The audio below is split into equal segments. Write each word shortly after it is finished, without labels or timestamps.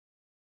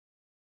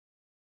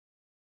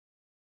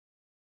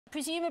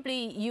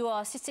presumably you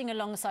are sitting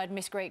alongside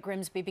Miss Great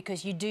Grimsby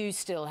because you do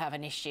still have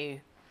an issue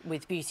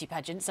with beauty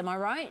pageants, am I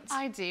right?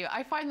 I do.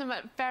 I find them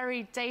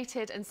very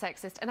dated and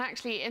sexist. And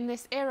actually, in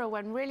this era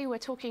when really we're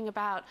talking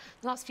about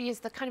the last few years,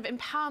 the kind of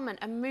empowerment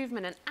and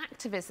movement and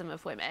activism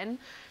of women,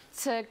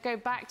 to go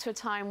back to a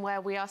time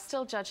where we are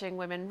still judging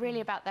women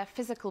really about their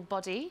physical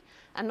body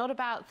and not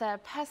about their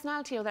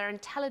personality or their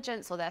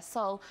intelligence or their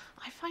soul,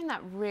 I find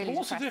that really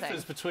What's depressing. the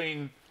difference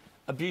between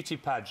a beauty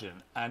pageant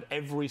and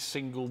every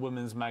single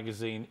women's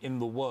magazine in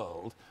the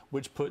world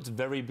which puts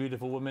very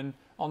beautiful women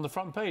on the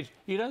front page?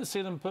 You don't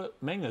see them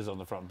put mingers on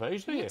the front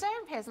page, do you? You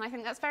don't, Piers, and I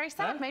think that's very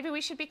sad. No? Maybe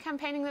we should be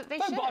campaigning that they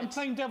No, should. but I'm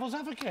playing devil's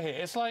advocate here.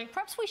 It's like...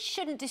 Perhaps we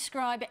shouldn't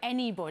describe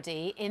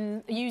anybody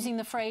in using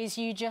the phrase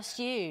you just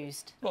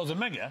used. Well, it's a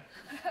minger.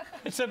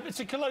 It's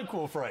a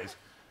colloquial phrase.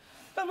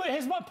 No, but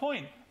here's my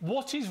point.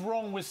 What is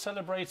wrong with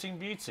celebrating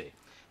beauty?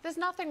 There's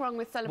nothing wrong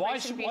with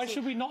celebrating beauty. Why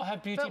should we not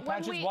have beauty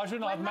pageants? Why should we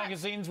not have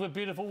magazines with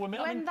beautiful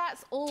women? When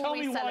that's all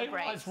we celebrate. Tell me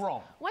why it's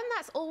wrong. When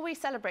that's all we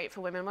celebrate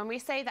for women, when we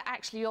say that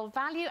actually your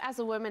value as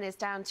a woman is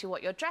down to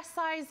what your dress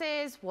size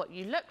is, what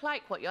you look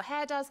like, what your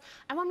hair does,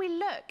 and when we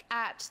look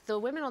at the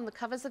women on the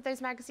covers of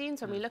those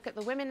magazines, when we look at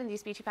the women in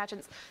these beauty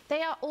pageants,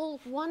 they are all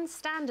one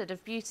standard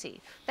of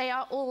beauty. They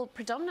are all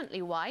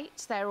predominantly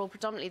white, they're all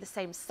predominantly the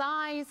same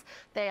size,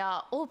 they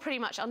are all pretty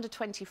much under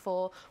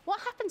 24. What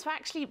happened to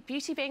actually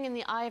beauty being in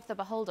the eye of the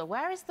beholder?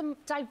 Where is the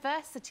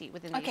diversity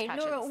within these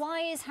pageants? OK, Laura, why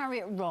is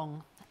Harriet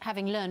wrong,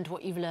 having learned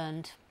what you've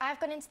learned? I've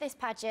gone into this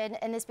pageant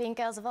and there's been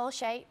girls of all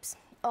shapes,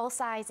 all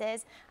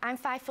sizes. I'm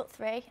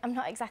 5'3". I'm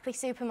not exactly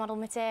supermodel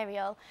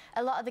material.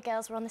 A lot of the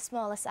girls were on the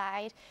smaller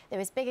side. There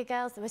was bigger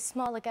girls, there was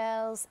smaller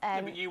girls.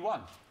 Yeah, but you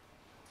won.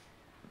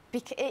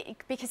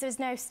 Because there's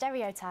no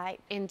stereotype.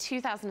 In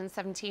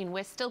 2017,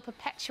 we're still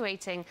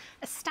perpetuating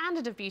a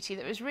standard of beauty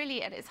that was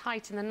really at its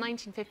height in the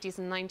 1950s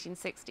and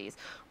 1960s.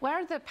 Where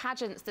are the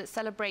pageants that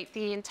celebrate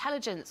the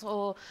intelligence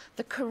or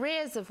the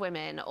careers of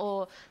women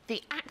or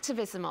the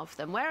activism of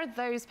them? Where are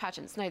those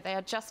pageants? No, they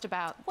are just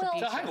about the beauty.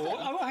 So hang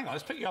on,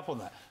 let's pick you up on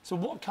that. So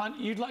what kind...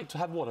 You'd like to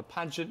have, what, a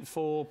pageant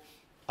for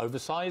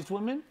oversized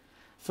women?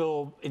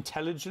 For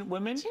intelligent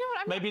women? Do you know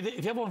what Maybe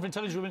if you have one for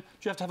intelligent women, do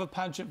you have to have a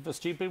pageant for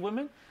stupid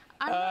women?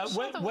 I'm not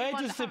sure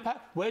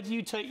that where do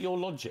you take your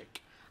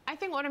logic? I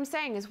think what I'm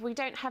saying is we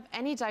don't have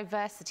any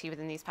diversity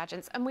within these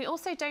pageants, and we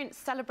also don't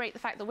celebrate the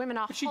fact that women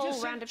are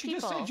whole rounded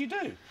people. She just said you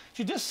do.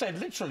 She just said,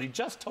 literally,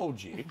 just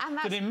told you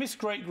that in Miss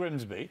Great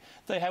Grimsby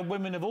they had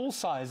women of all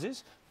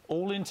sizes,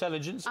 all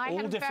intelligence, all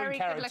different characters. I had a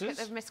very good look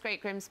at the Miss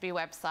Great Grimsby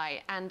website,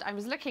 and I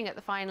was looking at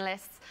the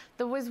finalists.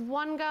 There was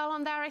one girl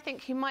on there, I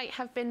think, who might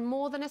have been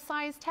more than a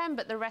size 10,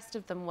 but the rest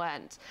of them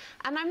weren't.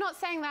 And I'm not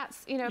saying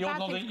that's, you know, a bad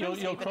thing for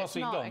Grimsby, but it's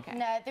not. Okay.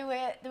 No,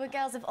 there were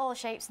girls of all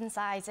shapes and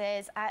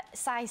sizes.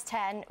 Size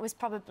 10 was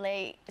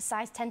probably...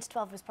 Size 10 to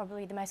 12 was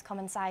probably the most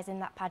common size in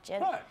that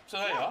pageant. Right, so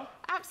there you are.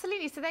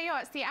 Absolutely, so there you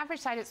are. It's the average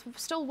size.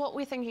 It's still what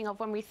we're thinking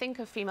of when we think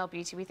of female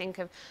beauty. We think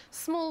of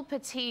small,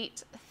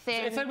 petite,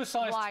 thin, so if they were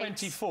size white.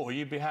 24,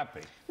 you'd be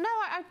happy? No,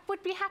 I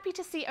would be happy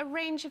to see a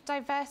range of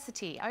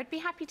diversity. I would be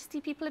happy to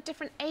see people of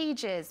different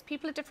ages,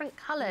 people of different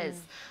colours.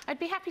 I'd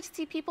be happy to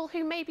see people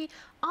who maybe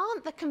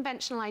aren't the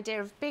conventional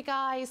idea of big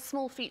eyes,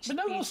 small featured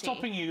But no one's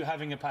stopping you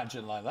having a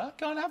pageant like that.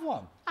 Go and have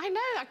one. I know,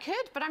 I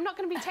could, but I'm not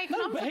going to be taken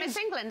on for Miss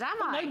England,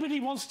 am I? Nobody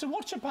wants to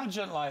watch a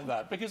pageant like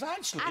that, because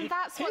actually... And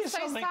that's what's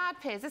so sad,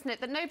 Piers, isn't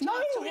it? That nobody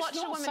wants to watch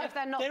a woman if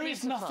they're not beautiful. There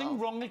is nothing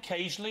wrong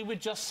occasionally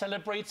with just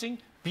celebrating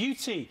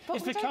beauty.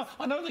 It's become...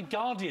 I know The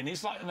Guardian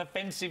is like an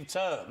offensive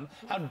term.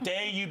 How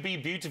dare you be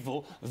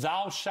beautiful,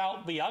 thou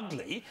shalt be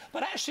ugly.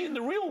 But actually, in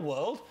the real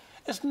world,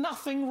 there's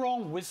nothing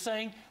wrong with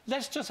saying,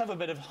 let's just have a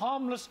bit of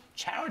harmless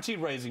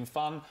charity-raising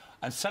fun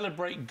and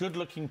celebrate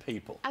good-looking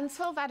people.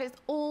 Until that is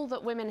all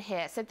that women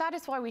hear. So that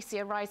is why we see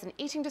a rise in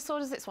eating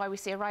disorders. It's why we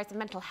see a rise in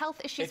mental health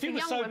issues for young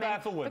women. If it was so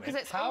bad for women, because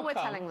it's all we're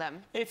telling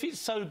them. If it's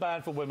so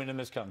bad for women in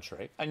this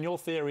country, and your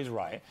theory is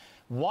right,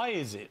 why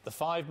is it the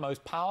 5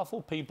 most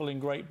powerful people in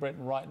Great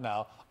Britain right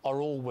now are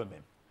all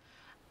women?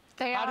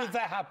 How did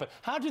that happen?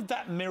 How did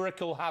that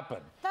miracle happen?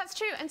 That's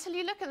true, until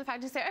you look at the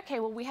fact and say, OK,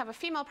 well, we have a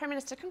female Prime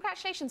Minister,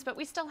 congratulations, but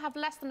we still have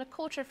less than a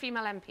quarter of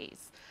female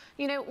MPs.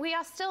 You know, we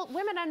are still...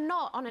 Women are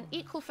not on an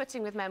equal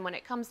footing with men when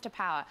it comes to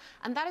power,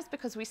 and that is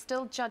because we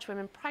still judge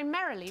women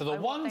primarily by what they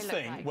look like. So the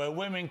one thing where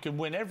women can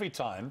win every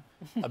time,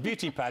 a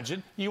beauty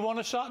pageant, you want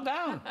to shut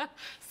down.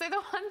 So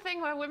the one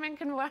thing where women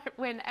can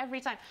win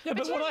every time... Yeah,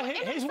 but here's what I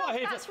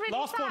hear... That's really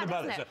last sad, point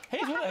about it.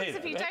 Here's what happens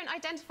if you don't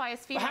identify as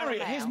female or male?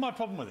 Harriet, here's my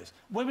problem with this.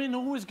 Women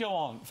always go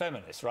on,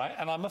 feminists, right?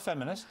 And I'm a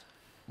feminist.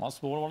 I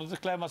want to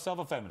declare myself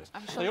a feminist.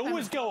 They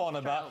always go on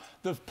about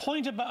the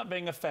point about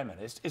being a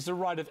feminist is the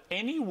right of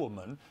any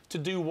woman to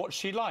do what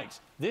she likes.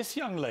 This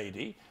young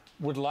lady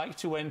would like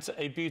to enter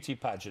a beauty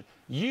pageant.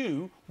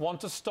 You want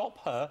to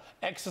stop her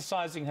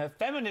exercising her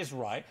feminist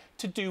right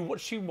to do what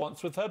she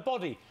wants with her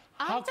body.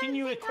 How can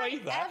you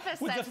equate that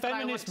with the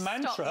feminist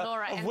mantra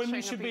of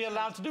women should be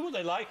allowed to do what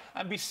they like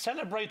and be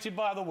celebrated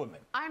by other women?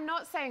 I'm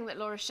not saying that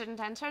Laura shouldn't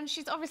enter, and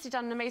she's obviously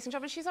done an amazing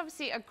job, and she's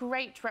obviously a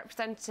great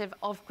representative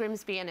of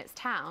Grimsby and its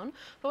town.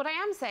 But what I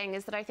am saying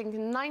is that I think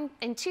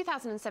in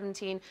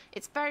 2017,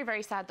 it's very,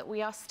 very sad that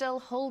we are still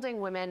holding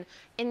women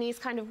in these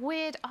kind of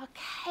weird,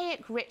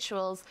 archaic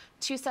rituals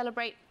to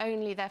celebrate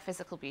only their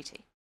physical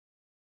beauty.